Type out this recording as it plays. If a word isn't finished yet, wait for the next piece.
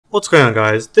What's going on,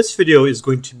 guys? This video is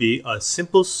going to be a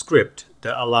simple script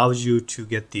that allows you to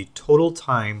get the total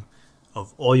time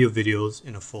of all your videos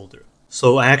in a folder.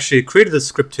 So I actually created this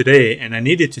script today, and I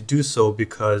needed to do so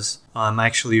because I'm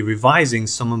actually revising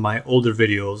some of my older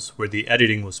videos where the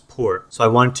editing was poor. So I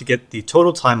wanted to get the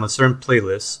total time of certain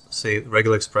playlists, say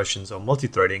regular expressions or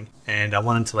multi-threading, and I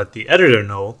wanted to let the editor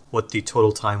know what the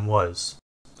total time was.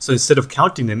 So instead of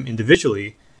counting them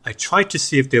individually, I tried to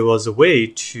see if there was a way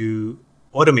to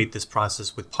automate this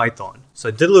process with Python. So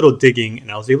I did a little digging and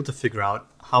I was able to figure out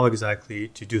how exactly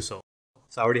to do so.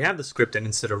 So I already have the script, and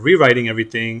instead of rewriting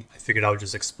everything, I figured I would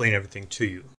just explain everything to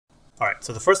you. Alright,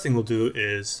 so the first thing we'll do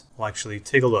is we'll actually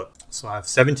take a look. So I have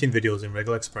 17 videos in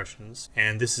regular expressions,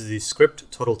 and this is the script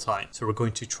total time. So we're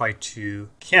going to try to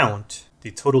count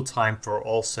the total time for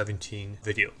all 17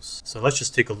 videos. So let's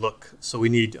just take a look. So we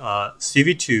need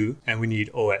CV2 and we need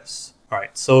OS.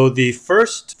 Alright, so the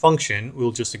first function,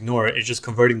 we'll just ignore it. It's just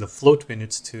converting the float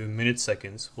minutes to minute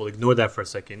seconds. We'll ignore that for a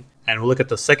second. And we'll look at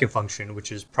the second function, which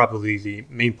is probably the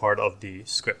main part of the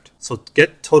script. So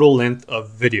get total length of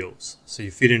videos. So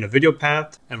you feed in a video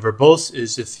path, and verbose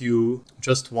is if you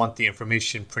just want the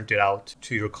information printed out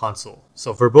to your console.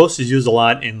 So verbose is used a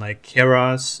lot in like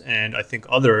Keras and I think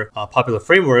other popular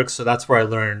frameworks. So that's where I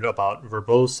learned about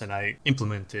verbose, and I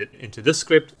implement it into this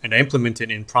script, and I implement it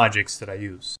in projects that I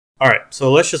use. Alright,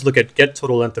 so let's just look at get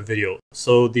total length of video.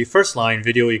 So the first line,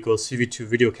 video equals CV2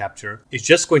 video capture, is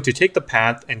just going to take the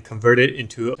path and convert it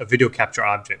into a video capture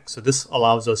object. So this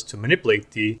allows us to manipulate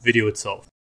the video itself.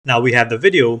 Now we have the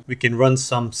video, we can run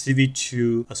some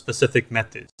CV2 specific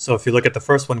methods. So if you look at the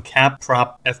first one, cap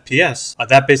prop FPS,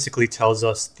 that basically tells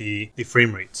us the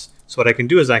frame rates. So what I can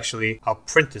do is actually, I'll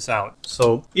print this out.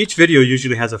 So each video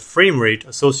usually has a frame rate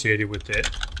associated with it.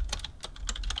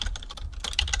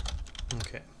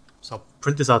 Okay. So I'll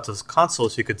print this out to the console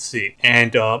so you could see.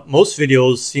 And most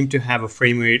videos seem to have a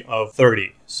frame rate of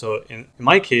 30. So in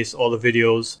my case, all the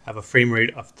videos have a frame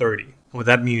rate of 30. And what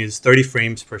that means is 30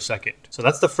 frames per second. So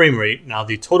that's the frame rate. Now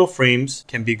the total frames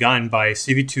can be gotten by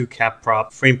CV2 cap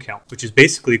prop frame count, which is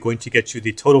basically going to get you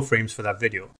the total frames for that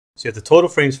video. So you have the total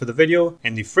frames for the video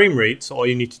and the frame rate. So all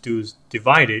you need to do is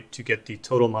divide it to get the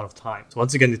total amount of time. So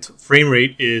once again, the frame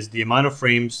rate is the amount of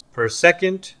frames per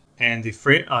second, and the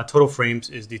total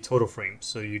frames is the total frames.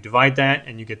 So you divide that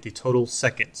and you get the total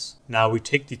seconds. Now we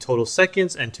take the total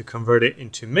seconds, and to convert it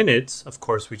into minutes, of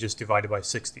course, we just divide it by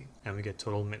 60 and we get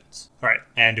total minutes. All right,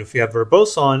 and if we have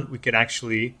verbose on, we could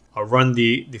actually run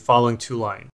the following two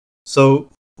lines. So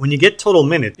when you get total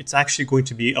minutes, it's actually going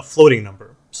to be a floating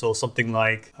number. So something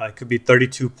like, it could be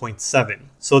 32.7.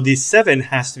 So the 7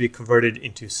 has to be converted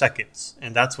into seconds.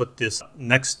 And that's what this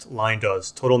next line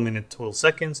does. Total minute, total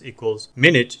seconds equals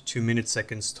minute to minute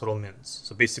seconds, total minutes.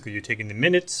 So basically you're taking the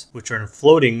minutes, which are in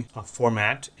floating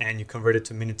format, and you convert it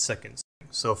to minute seconds.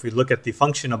 So if we look at the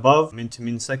function above, min to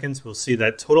min seconds, we'll see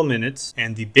that total minutes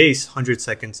and the base 100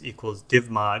 seconds equals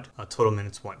divmod total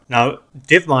minutes 1. Now,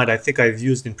 divmod I think I've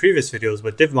used in previous videos,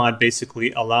 but divmod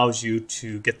basically allows you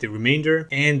to get the remainder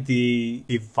and the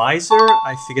divisor.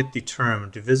 I forget the term,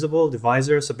 divisible,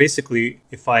 divisor. So basically,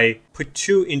 if I put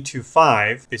 2 into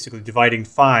 5, basically dividing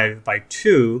 5 by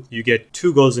 2, you get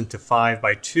 2 goes into 5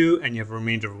 by 2, and you have a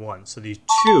remainder of 1. So the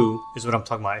 2 is what I'm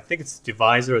talking about. I think it's the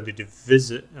divisor or the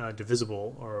divisible,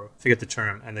 or forget the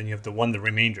term, and then you have the 1, the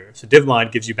remainder. So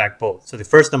divmod gives you back both. So the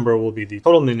first number will be the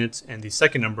total minutes, and the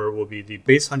second number will be the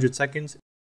base 100 seconds.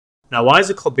 Now, why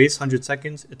is it called base 100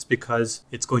 seconds? It's because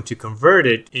it's going to convert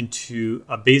it into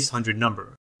a base 100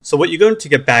 number. So what you're going to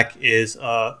get back is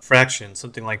a fraction,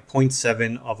 something like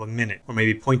 0.7 of a minute, or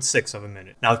maybe 0.6 of a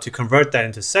minute. Now, to convert that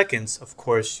into seconds, of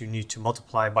course, you need to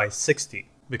multiply by 60.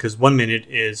 Because 1 minute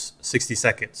is 60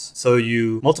 seconds. So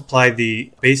you multiply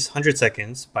the base 100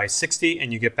 seconds by 60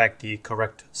 and you get back the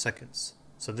correct seconds.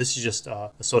 So this is just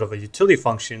a sort of a utility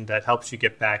function that helps you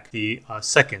get back the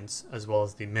seconds as well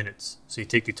as the minutes. So you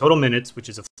take the total minutes, which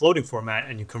is a floating format,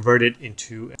 and you convert it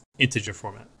into an integer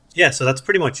format. Yeah, so that's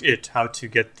pretty much it, how to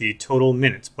get the total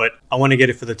minutes. But I want to get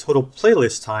it for the total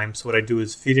playlist time. So what I do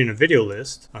is feed in a video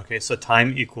list. Okay, so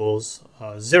time equals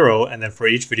 0. And then for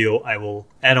each video, I will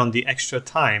add on the extra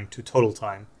time to total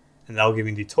time. And that will give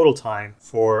me the total time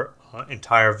for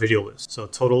entire video list. So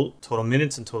total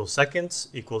minutes and total seconds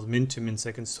equals min to min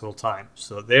seconds total time.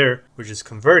 So there, we're just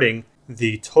converting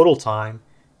the total time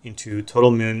into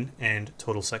total min and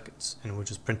total seconds. And we'll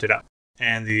just print it out.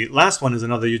 And the last one is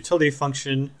another utility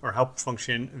function or help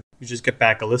function. You just get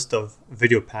back a list of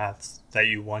video paths that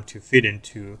you want to feed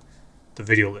into the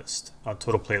video list,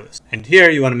 total playlist. And here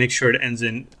you want to make sure it ends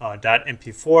in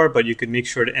 .mp4, but you can make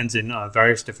sure it ends in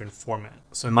various different formats.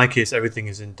 So in my case, everything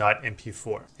is in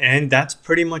 .mp4. And that's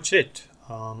pretty much it.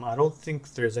 I don't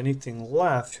think there's anything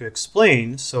left to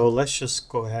explain, so let's just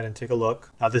go ahead and take a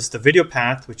look. Now this is the video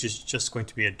path, which is just going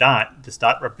to be a dot. This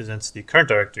dot represents the current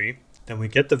directory. Then we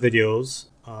get the videos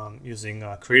using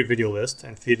create video list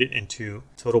and feed it into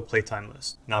total playtime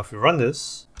list. Now if we run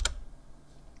this,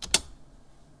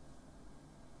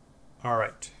 all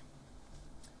right.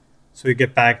 So we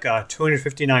get back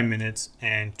 259 minutes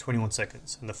and 21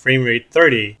 seconds. And the frame rate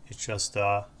 30 is just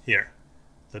here.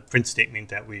 The print statement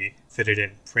that we fitted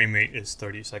in. Frame rate is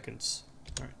 30 seconds.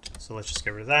 All right, so let's just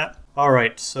get rid of that. All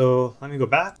right, so let me go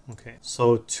back. Okay,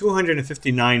 so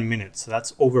 259 minutes. So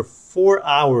that's over 4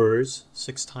 hours,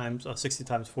 60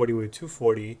 times 40 would be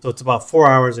 240. So it's about 4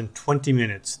 hours and 20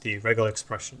 minutes, the regular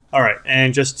expression. All right,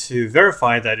 and just to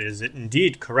verify that it is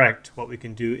indeed correct, what we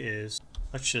can do is,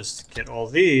 let's just get all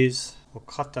these. We'll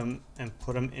cut them and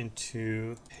put them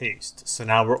into paste. So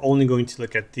now we're only going to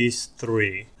look at these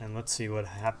three, and let's see what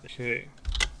happens. Okay.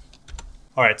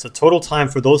 All right, so total time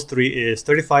for those three is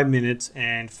 35 minutes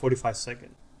and 45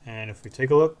 seconds. And if we take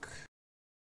a look,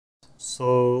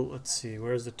 so let's see,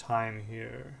 where's the time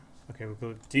here? Okay, we'll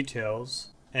go to details.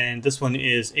 And this one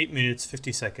is 8 minutes,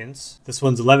 50 seconds. This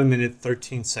one's 11 minutes,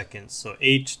 13 seconds. So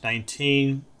 8,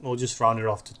 19, we'll just round it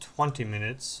off to 20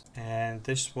 minutes. And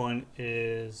this one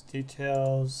is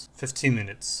details, 15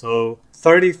 minutes. So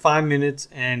 35 minutes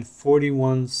and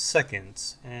 41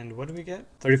 seconds. And what do we get?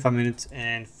 35 minutes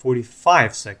and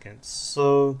 45 seconds.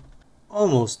 So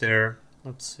almost there.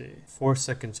 Let's see, 4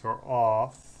 seconds are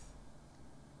off.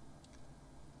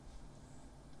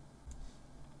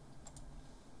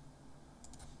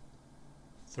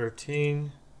 $13.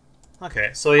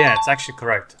 Okay, so yeah, it's actually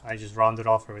correct. I just rounded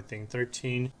off everything.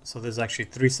 13. So there's actually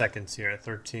 3 seconds here.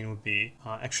 13 would be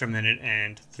extra minute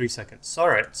and 3 seconds. All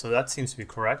right, so that seems to be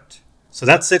correct. So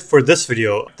that's it for this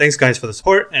video. Thanks guys for the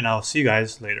support, and I'll see you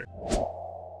guys later.